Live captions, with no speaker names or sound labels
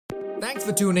Thanks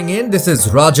for tuning in. This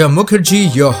is Raja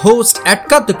Mukherjee, your host at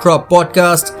Cut the Crop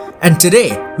podcast. And today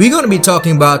we're going to be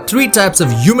talking about three types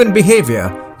of human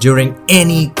behavior during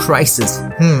any crisis.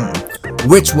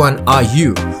 Which one are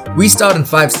you? We start in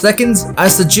 5 seconds. I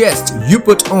suggest you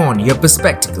put on your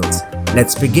perspectives.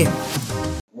 Let's begin.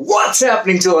 What's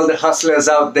happening to all the hustlers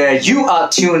out there? You are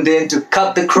tuned in to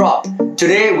Cut the Crop.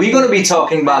 Today we're going to be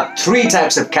talking about three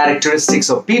types of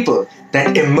characteristics of people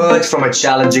that emerge from a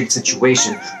challenging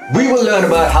situation. We will learn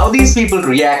about how these people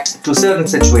react to certain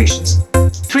situations.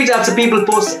 Three types of people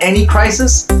post any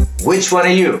crisis. Which one are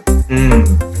you?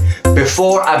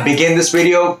 Before I begin this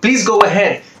video, please go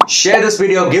ahead, share this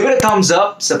video, give it a thumbs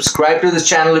up, subscribe to this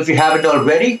channel if you haven't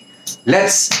already.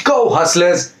 Let's go,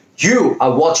 hustlers. You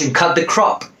are watching Cut the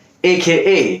Crop,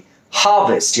 aka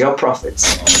Harvest Your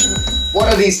Profits. What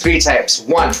are these three types?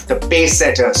 1. The pace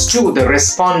setters. 2. The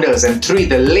responders. And 3.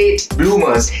 The late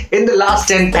bloomers. In the last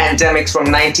 10 pandemics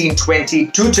from 1920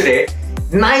 to today,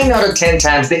 9 out of 10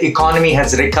 times the economy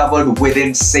has recovered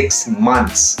within 6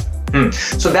 months.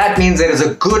 So that means there is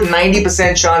a good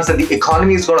 90% chance that the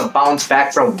economy is going to bounce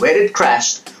back from where it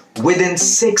crashed within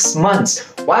 6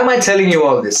 months. Why am I telling you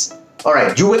all this?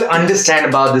 Alright, you will understand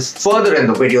about this further in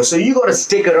the video, so you gotta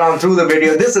stick around through the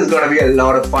video. This is gonna be a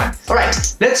lot of fun.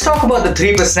 Alright, let's talk about the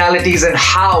three personalities and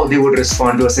how they would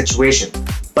respond to a situation.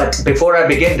 But before I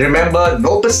begin, remember,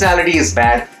 no personality is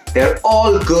bad. They're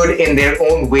all good in their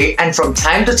own way, and from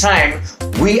time to time,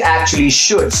 we actually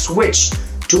should switch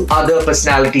to other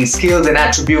personality skills and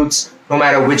attributes, no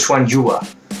matter which one you are.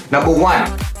 Number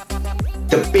 1.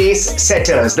 The pace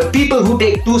setters, the people who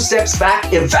take 2 steps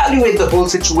back, evaluate the whole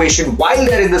situation while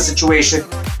they're in the situation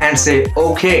and say,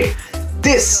 okay,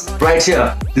 this right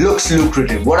here looks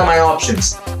lucrative. What are my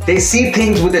options? They see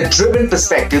things with a driven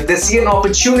perspective. They see an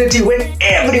opportunity when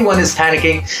everyone is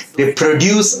panicking. They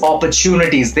produce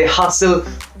opportunities. They hustle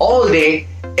all day,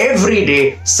 every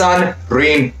day, sun,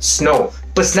 rain, snow.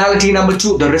 Personality number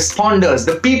 2, the responders,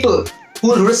 the people who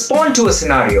will respond to a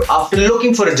scenario after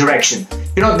looking for a direction.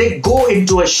 They go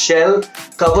into a shell,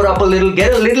 cover up a little,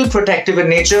 get a little protective in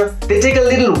nature. They take a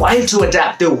little while to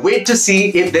adapt. They wait to see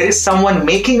if there is someone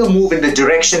making a move in the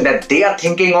direction that they are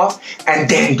thinking of and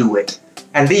then do it.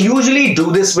 And they usually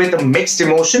do this with a mixed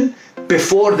emotion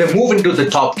before they move into the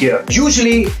top gear.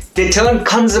 Usually they turn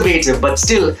conservative but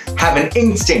still have an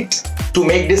instinct to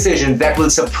make decisions that will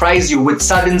surprise you with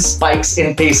sudden spikes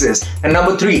in paces. And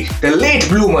number 3, the late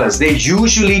bloomers. They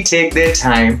usually take their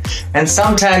time and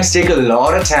sometimes take a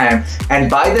lot of time. And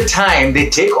by the time they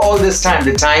take all this time,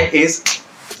 the time is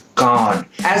gone.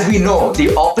 As we know,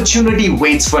 the opportunity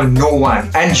waits for no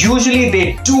one. And usually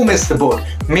they do miss the boat.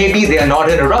 Maybe they are not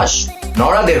in a rush,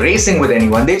 nor are they racing with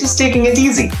anyone. They're just taking it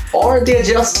easy. Or they're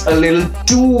just a little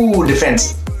too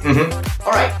defensive.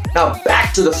 Alright, now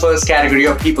back to the first category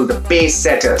of people, the pace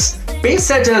setters. Pace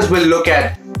setters will look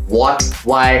at what,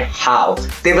 why, how.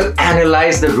 They will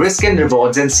analyze the risk and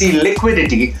rewards and see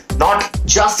liquidity, not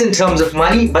just in terms of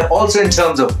money, but also in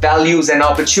terms of values and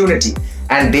opportunity.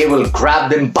 And they will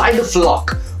grab them by the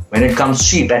flock when it comes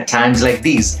cheap at times like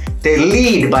these. They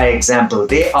lead by example.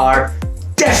 They are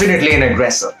definitely an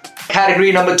aggressor.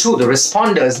 Category number 2, the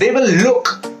responders. They will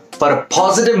look for a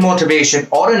positive motivation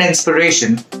or an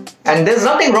inspiration, and there's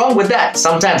nothing wrong with that.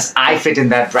 Sometimes I fit in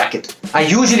that bracket. I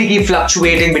usually keep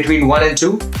fluctuating between 1 and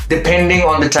 2 depending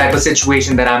on the type of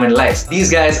situation that I'm in life.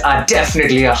 These guys are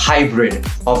definitely a hybrid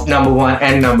of number 1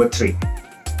 and number 3.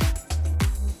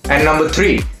 And number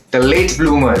 3, the late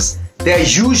bloomers. They're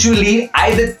usually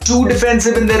either too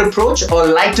defensive in their approach or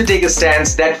like to take a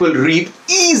stance that will reap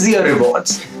easier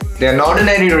rewards. They're not in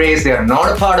any race, they are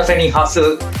not a part of any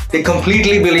hustle. They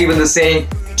completely believe in the saying,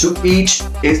 to each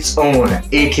its own,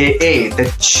 aka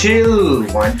the chill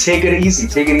one. Take it easy,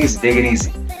 take it easy, take it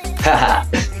easy.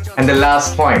 And the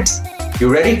last point.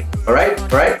 You ready? Alright.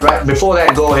 Before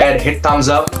that, go ahead, hit thumbs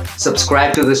up,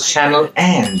 subscribe to this channel,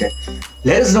 and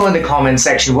let us know in the comment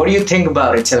section what do you think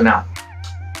about it till now.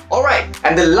 Alright,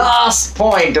 and the last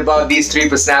point about these three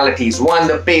personalities. 1,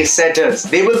 the pace setters.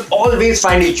 They will always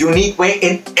find a unique way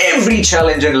in every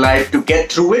challenge in life to get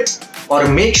through it or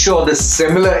make sure the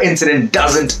similar incident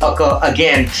doesn't occur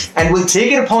again, and will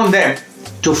take it upon them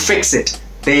to fix it.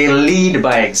 They lead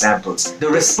by examples. The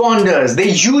responders, they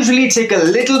usually take a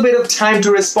little bit of time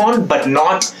to respond but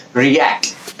not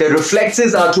react. The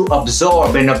reflexes are to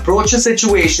absorb and approach a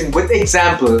situation with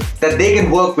example that they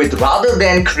can work with rather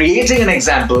than creating an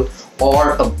example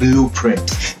or a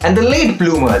blueprint. And the late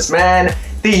bloomers, man,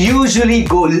 they usually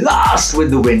go last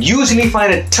with the wind, usually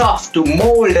find it tough to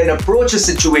mold and approach a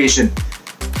situation.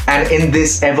 And in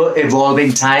this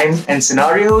ever-evolving time and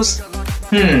scenarios,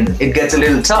 it gets a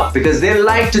little tough because they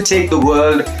like to take the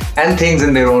world and things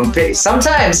in their own pace.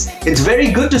 Sometimes it's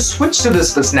very good to switch to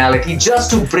this personality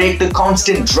just to break the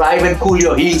constant drive and cool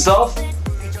your heels off.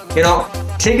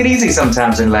 Take it easy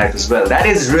sometimes in life as well. That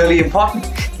is really important.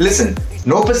 Listen,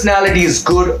 no personality is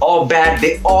good or bad.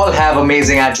 They all have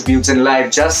amazing attributes in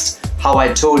life, just how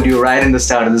I told you right in the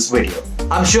start of this video.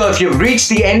 I'm sure if you've reached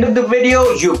the end of the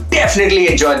video, you've definitely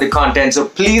enjoyed the content. So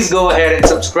please go ahead and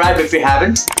subscribe if you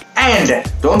haven't. And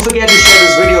don't forget to share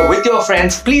this video with your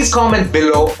friends. Please comment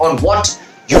below on what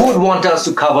you would want us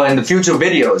to cover in the future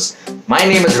videos. My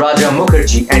name is Raja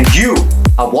Mukherjee and you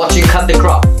are watching Cut the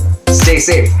Crop. Stay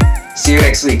safe. See you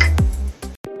next week.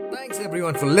 Thanks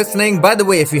everyone for listening. By the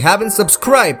way, if you haven't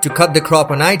subscribed to Cut the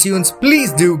Crop on iTunes,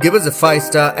 please do give us a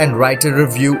 5-star and write a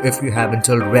review if you haven't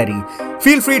already.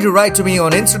 Feel free to write to me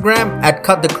on Instagram at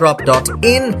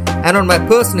cutthecrop.in and on my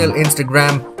personal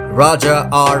Instagram,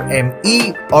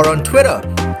 RajaRME, or on Twitter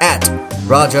at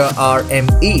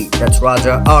RajaRME. That's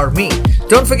Raja R Me.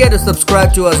 Don't forget to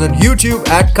subscribe to us on YouTube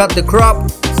at Cut the Crop.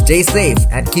 Stay safe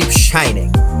and keep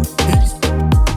shining.